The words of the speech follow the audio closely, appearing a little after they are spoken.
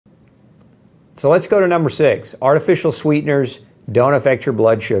So let's go to number 6. Artificial sweeteners don't affect your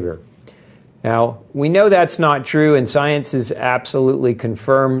blood sugar. Now, we know that's not true, and science has absolutely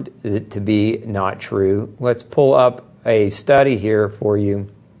confirmed it to be not true. Let's pull up a study here for you.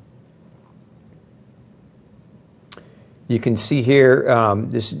 You can see here,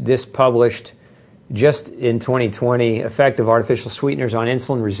 this published just in 2020, effect of artificial sweeteners on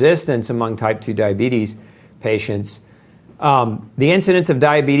insulin resistance among type 2 diabetes patients. The incidence of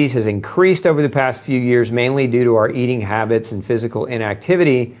diabetes has increased over the past few years, mainly due to our eating habits and physical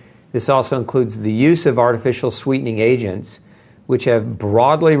inactivity. This also includes the use of artificial sweetening agents, which have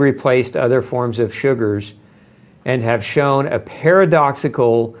broadly replaced other forms of sugars and have shown a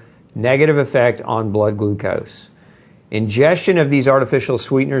paradoxical negative effect on blood glucose. Ingestion of these artificial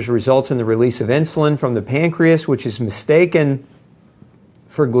sweeteners results in the release of insulin from the pancreas, which is mistaken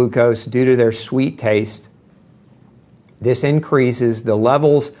for glucose due to their sweet taste. This increases the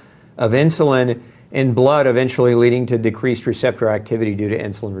levels of insulin in blood, eventually leading to decreased receptor activity due to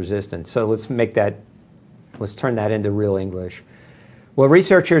insulin resistance. So let's turn that into real English. What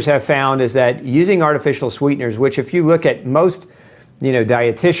researchers have found is that using artificial sweeteners, which if you look at most,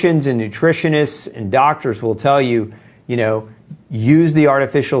 dietitians and nutritionists and doctors will tell you, use the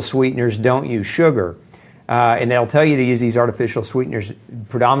artificial sweeteners, don't use sugar. And they'll tell you to use these artificial sweeteners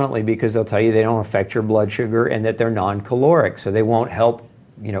predominantly because they'll tell you they don't affect your blood sugar and that they're non-caloric, so they won't help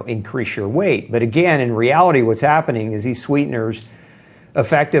increase your weight. But again, in reality, what's happening is these sweeteners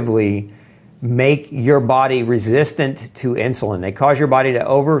effectively make your body resistant to insulin. They cause your body to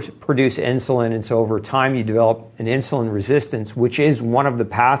overproduce insulin, and so over time you develop an insulin resistance, which is one of the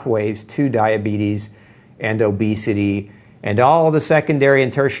pathways to diabetes and obesity and all the secondary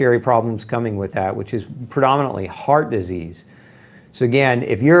and tertiary problems coming with that, which is predominantly heart disease. So again,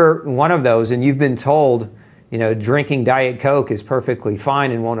 if you're one of those and you've been told drinking Diet Coke is perfectly fine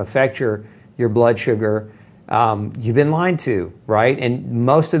and won't affect your blood sugar, you've been lied to, right? And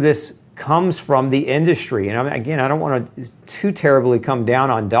most of this comes from the industry. And again, I don't want to too terribly come down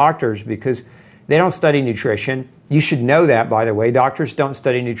on doctors because they don't study nutrition. You should know that, by the way. Doctors don't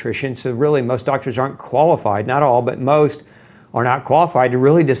study nutrition, so really most doctors aren't qualified, not all, but most are not qualified to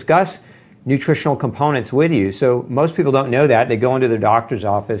really discuss nutritional components with you. So most people don't know that. They go into their doctor's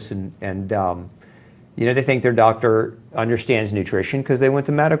office and they think their doctor understands nutrition because they went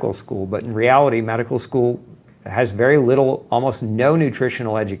to medical school. But in reality, medical school has very little, almost no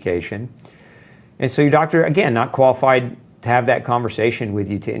nutritional education. And so your doctor, again, not qualified to have that conversation with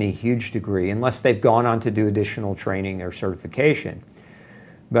you to any huge degree unless they've gone on to do additional training or certification.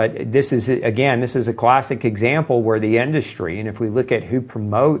 But this is a classic example where the industry, and if we look at who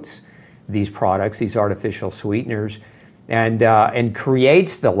promotes these products, these artificial sweeteners, and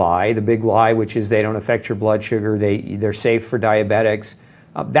creates the lie, the big lie, which is they don't affect your blood sugar, they're safe for diabetics.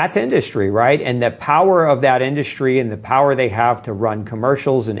 That's industry, right? And the power of that industry and the power they have to run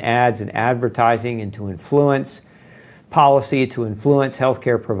commercials and ads and advertising and to influence policy, to influence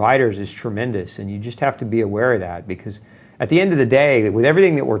healthcare providers is tremendous. And you just have to be aware of that because at the end of the day, with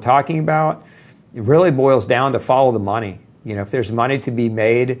everything that we're talking about, it really boils down to follow the money. If there's money to be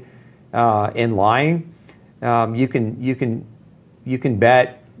made in lying, you can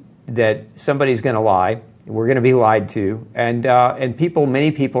bet that somebody's going to lie. We're going to be lied to, and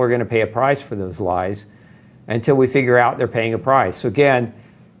many people are going to pay a price for those lies until we figure out they're paying a price. So again,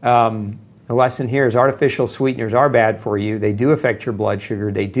 the lesson here is artificial sweeteners are bad for you. They do affect your blood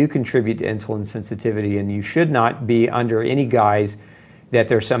sugar. They do contribute to insulin sensitivity, and you should not be under any guise that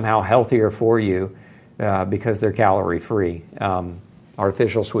they're somehow healthier for you because they're calorie-free.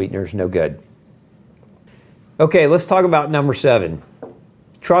 Artificial sweeteners, no good. Okay, let's talk about number 7.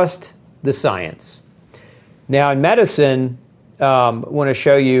 Trust the science. Now, in medicine, I want to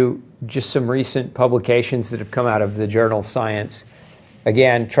show you just some recent publications that have come out of the journal Science.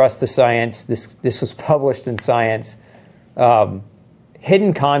 Again, trust the science. This was published in Science.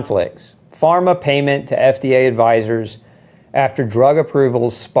 Hidden conflicts. Pharma payment to FDA advisors after drug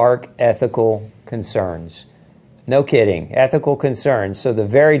approvals spark ethical concerns. No kidding, ethical concerns. So the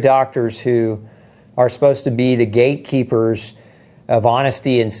very doctors who are supposed to be the gatekeepers of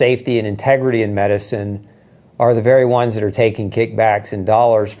honesty and safety and integrity in medicine are the very ones that are taking kickbacks and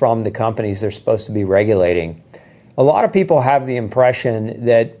dollars from the companies they're supposed to be regulating. A lot of people have the impression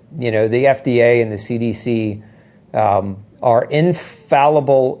that, the FDA and the CDC are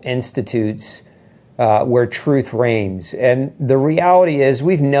infallible institutes where truth reigns. And the reality is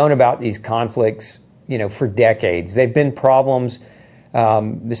we've known about these conflicts, for decades. They've been problems.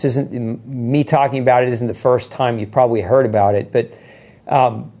 This isn't me talking about it isn't the first time you've probably heard about it, but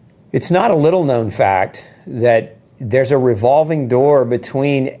it's not a little known fact that there's a revolving door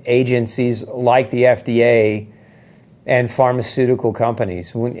between agencies like the FDA and pharmaceutical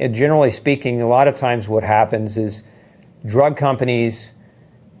companies. Generally speaking, a lot of times what happens is drug companies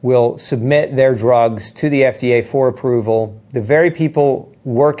will submit their drugs to the FDA for approval. The very people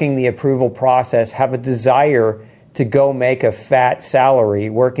working the approval process have a desire to go make a fat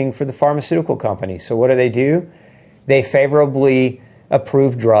salary working for the pharmaceutical company. So what do? They favorably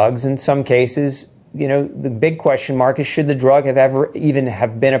approve drugs. In some cases, the big question mark is, should the drug have ever even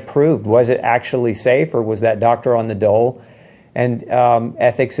have been approved? Was it actually safe, or was that doctor on the dole? And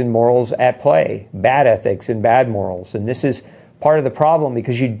ethics and morals at play, bad ethics and bad morals. And this is part of the problem,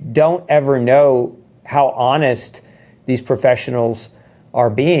 because you don't ever know how honest these professionals are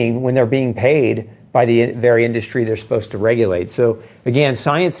being when they're being paid by the very industry they're supposed to regulate. So again,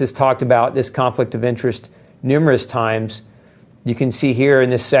 science has talked about this conflict of interest numerous times. You can see here in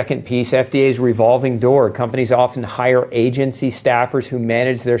this second piece, FDA's revolving door. Companies often hire agency staffers who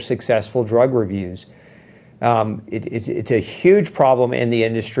manage their successful drug reviews. It's a huge problem in the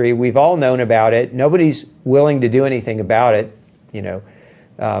industry. We've all known about it. Nobody's willing to do anything about it.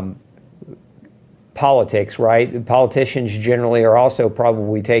 Politics, right? Politicians generally are also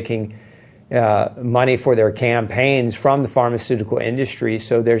probably taking money for their campaigns from the pharmaceutical industry.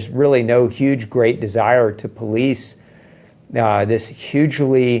 So there's really no huge, great desire to police this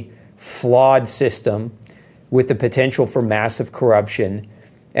hugely flawed system with the potential for massive corruption,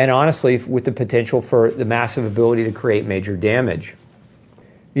 and honestly, with the potential for the massive ability to create major damage.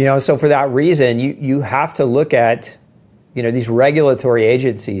 So for that reason, you have to look at, these regulatory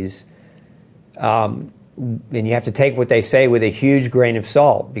agencies, and you have to take what they say with a huge grain of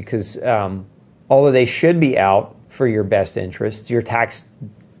salt, because although they should be out for your best interests, your tax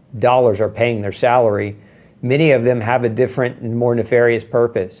dollars are paying their salary, many of them have a different and more nefarious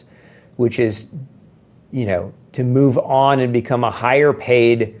purpose, which is, to move on and become a higher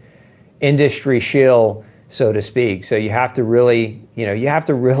paid industry shill, so to speak. So you have to really,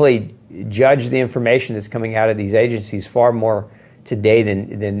 judge the information that's coming out of these agencies far more today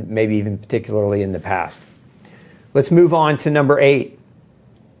than maybe even particularly in the past. Let's move on to number 8.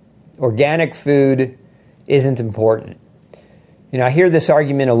 Organic food isn't important. I hear this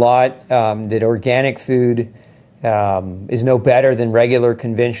argument a lot, that organic food is no better than regular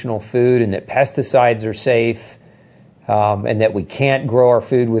conventional food, and that pesticides are safe, and that we can't grow our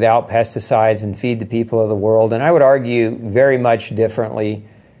food without pesticides and feed the people of the world. And I would argue very much differently.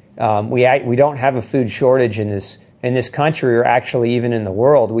 We don't have a food shortage in this country, or actually even in the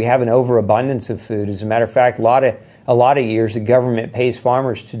world. We have an overabundance of food. As a matter of fact, a lot of years the government pays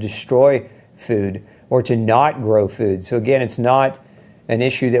farmers to destroy food or to not grow food. So again, it's not an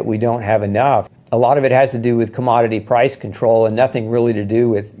issue that we don't have enough. A lot of it has to do with commodity price control, and nothing really to do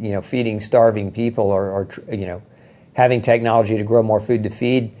with feeding starving people, or having technology to grow more food to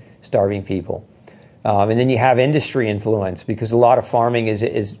feed starving people. And then you have industry influence, because a lot of farming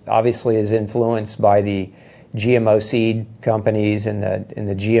is obviously influenced by the GMO seed companies and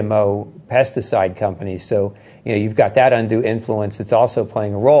the GMO pesticide companies. So you've got that undue influence that's also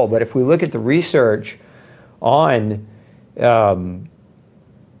playing a role. But if we look at the research on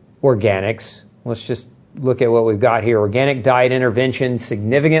organics, let's just look at what we've got here. Organic diet intervention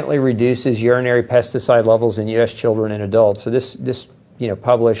significantly reduces urinary pesticide levels in U.S. children and adults. So this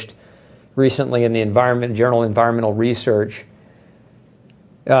published recently in the journal Environmental Research.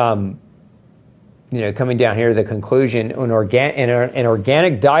 Coming down here to the conclusion, an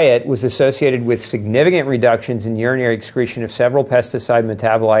organic diet was associated with significant reductions in urinary excretion of several pesticide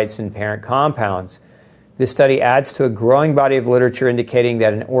metabolites and parent compounds. This study adds to a growing body of literature indicating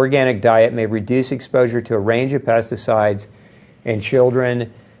that an organic diet may reduce exposure to a range of pesticides in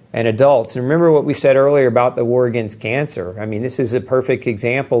children and adults. And remember what we said earlier about the war against cancer. I mean, this is a perfect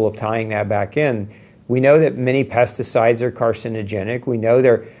example of tying that back in. We know that many pesticides are carcinogenic. We know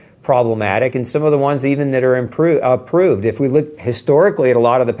they're problematic, and some of the ones even that are approved. If we look historically at a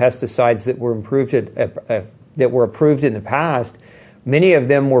lot of the pesticides that were approved in the past, many of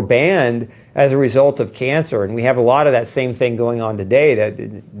them were banned as a result of cancer, and we have a lot of that same thing going on today. That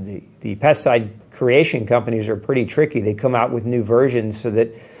the pesticide creation companies are pretty tricky. They come out with new versions so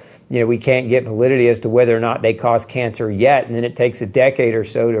that we can't get validity as to whether or not they cause cancer yet, and then it takes a decade or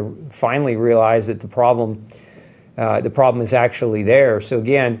so to finally realize that the problem is actually there. So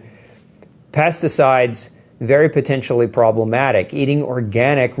again, pesticides, very potentially problematic. Eating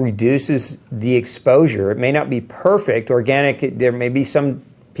organic reduces the exposure. It may not be perfect. Organic, there may be some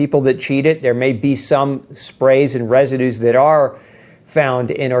people that cheat it. There may be some sprays and residues that are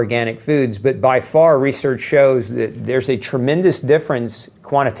found in organic foods, but by far research shows that there's a tremendous difference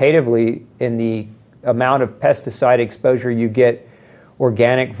quantitatively in the amount of pesticide exposure you get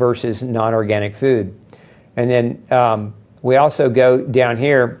organic versus non-organic food. And then we also go down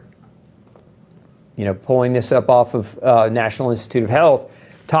here, pulling this up off of National Institute of Health,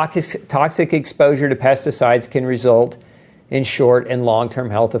 toxic exposure to pesticides can result in short and long-term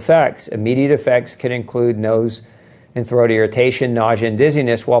health effects. Immediate effects can include nose and throat irritation, nausea, and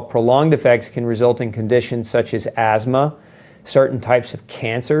dizziness, while prolonged effects can result in conditions such as asthma, certain types of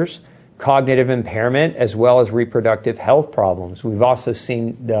cancers, cognitive impairment, as well as reproductive health problems. We've also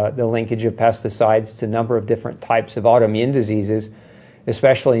seen the linkage of pesticides to a number of different types of autoimmune diseases,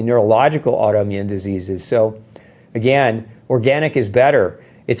 especially neurological autoimmune diseases. So again, organic is better.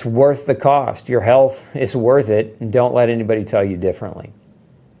 It's worth the cost. Your health is worth it, and don't let anybody tell you differently.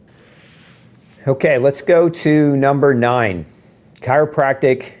 Okay, let's go to number 9.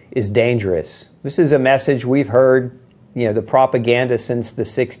 Chiropractic is dangerous. This is a message we've heard, the propaganda since the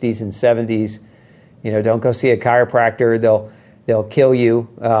 60s and 70s. Don't go see a chiropractor. They'll kill you.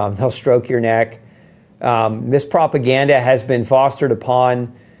 They'll stroke your neck. This propaganda has been fostered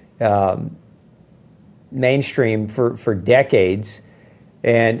upon mainstream for decades,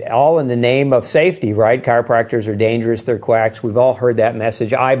 and all in the name of safety, right? Chiropractors are dangerous, they're quacks. We've all heard that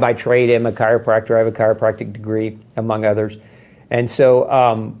message. I, by trade, am a chiropractor. I have a chiropractic degree, among others. And so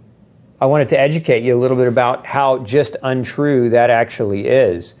I wanted to educate you a little bit about how just untrue that actually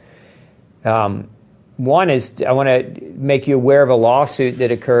is. One is, I want to make you aware of a lawsuit that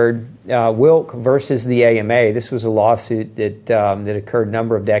occurred, Wilk versus the AMA. This was a lawsuit that occurred a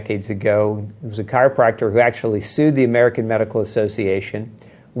number of decades ago. It was a chiropractor who actually sued the American Medical Association.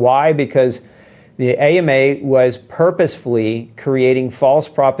 Why? Because the AMA was purposefully creating false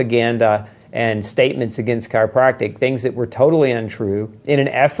propaganda and statements against chiropractic, things that were totally untrue, in an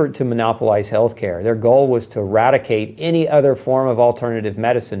effort to monopolize healthcare. Their goal was to eradicate any other form of alternative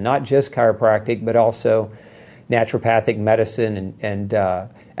medicine, not just chiropractic, but also naturopathic medicine and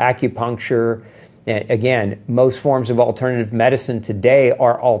acupuncture. And again, most forms of alternative medicine today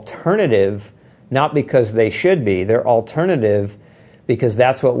are alternative, not because they should be. They're alternative because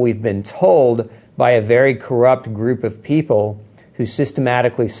that's what we've been told by a very corrupt group of people who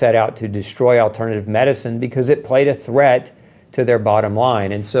systematically set out to destroy alternative medicine because it played a threat to their bottom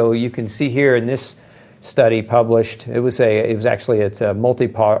line. And so you can see here in this study published, it's a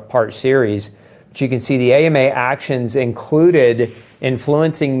multi-part series, but you can see the AMA actions included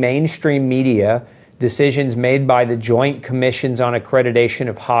influencing mainstream media, decisions made by the Joint Commissions on Accreditation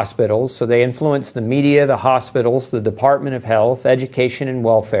of Hospitals. So they influenced the media, the hospitals, the Department of Health, Education and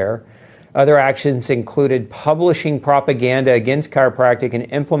Welfare. Other actions included publishing propaganda against chiropractic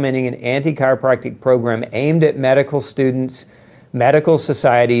and implementing an anti-chiropractic program aimed at medical students, medical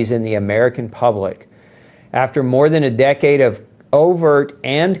societies, and the American public. After more than a decade of overt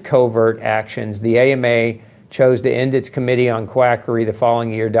and covert actions, the AMA chose to end its Committee on Quackery the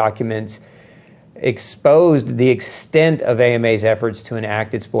following year. Documents exposed the extent of AMA's efforts to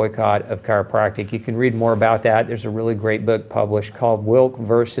enact its boycott of chiropractic. You can read more about that. There's a really great book published called Wilk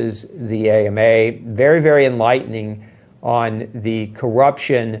versus the AMA. Very, very enlightening on the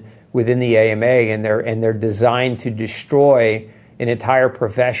corruption within the AMA and their design to destroy an entire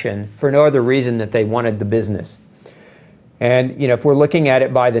profession for no other reason that they wanted the business. And if we're looking at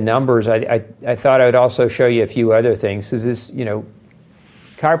it by the numbers, I thought I would also show you a few other things. So this,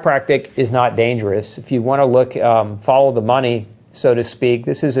 chiropractic is not dangerous. If you want to look, follow the money, so to speak,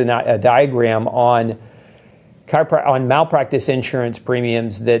 this is a diagram on malpractice insurance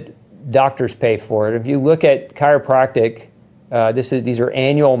premiums that doctors pay for it. If you look at chiropractic, these are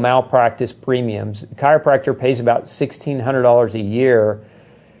annual malpractice premiums. A chiropractor pays about $1,600 a year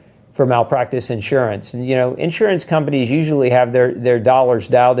for malpractice insurance. And insurance companies usually have their dollars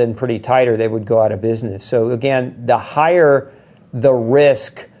dialed in pretty tight or they would go out of business. So again, the higher the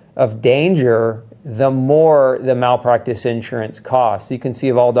risk of danger, the more the malpractice insurance costs. You can see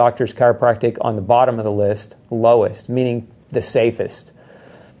of all doctors, chiropractic on the bottom of the list, lowest, meaning the safest.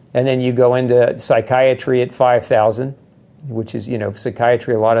 And then you go into psychiatry at $5,000, which is,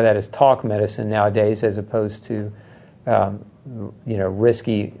 psychiatry, a lot of that is talk medicine nowadays as opposed to,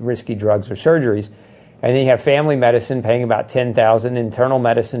 risky drugs or surgeries. And then you have family medicine paying about $10,000, internal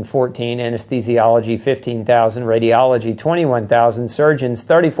medicine $14,000, anesthesiology $15,000, radiology $21,000, surgeons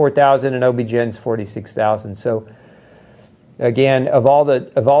 $34,000, and OB-GYNs $46,000. So again, of all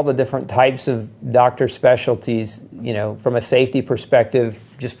the different types of doctor specialties, from a safety perspective,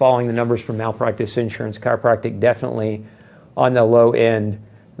 just following the numbers from malpractice insurance, chiropractic definitely on the low end,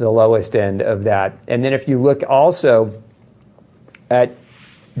 the lowest end of that. And then if you look also at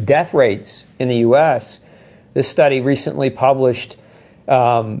death rates in the U.S., this study recently published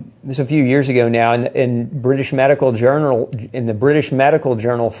This a few years ago now, in the British Medical Journal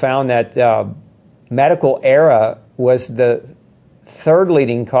found that medical error was the third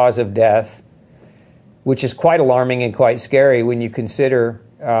leading cause of death, which is quite alarming and quite scary when you consider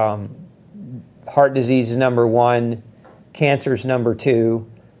heart disease is number one, cancer is number two.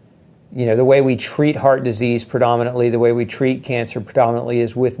 You know, the way we treat heart disease predominantly, the way we treat cancer predominantly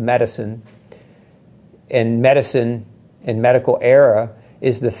is with medicine. And medicine and medical error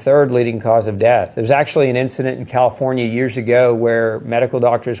is the third leading cause of death. There's actually an incident in California years ago where medical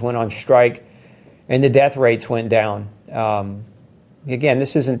doctors went on strike and the death rates went down. Again,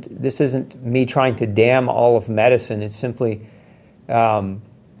 this isn't me trying to damn all of medicine. It's simply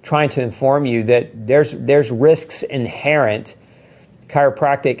trying to inform you that there's risks inherent.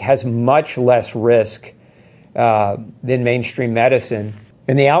 Chiropractic has much less risk than mainstream medicine,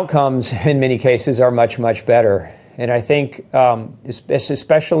 and the outcomes in many cases are much, much better. And I think,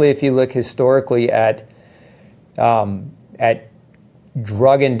 especially if you look historically at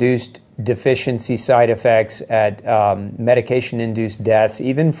drug-induced deficiency side effects, at medication-induced deaths,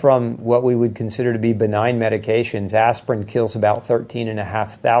 even from what we would consider to be benign medications. Aspirin kills about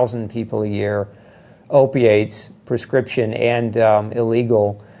 13,500 people a year. Opiates, prescription and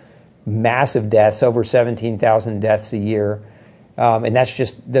illegal, massive deaths, over 17,000 deaths a year. And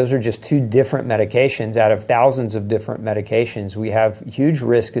those are just two different medications out of thousands of different medications. We have huge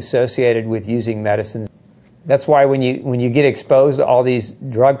risk associated with using medicines. That's why when you get exposed to all these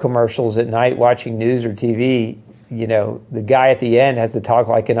drug commercials at night watching news or TV, you know, the guy at the end has to talk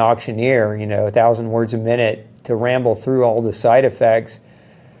like an auctioneer, you know, 1,000 words a minute to ramble through all the side effects.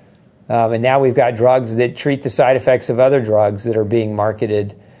 And now we've got drugs that treat the side effects of other drugs that are being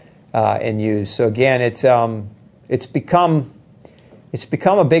marketed and used. So again, it's become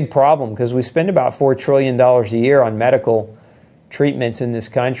a big problem because we spend about $4 trillion a year on medical treatments in this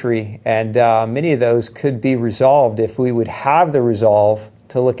country, and many of those could be resolved if we would have the resolve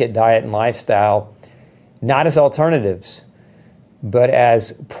to look at diet and lifestyle not as alternatives, but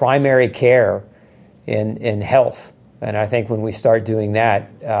as primary care in health. And I think when we start doing that,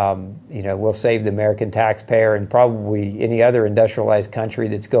 you know, we'll save the American taxpayer and probably any other industrialized country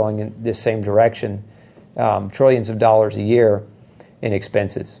that's going in this same direction trillions of dollars a year in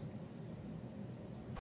expenses.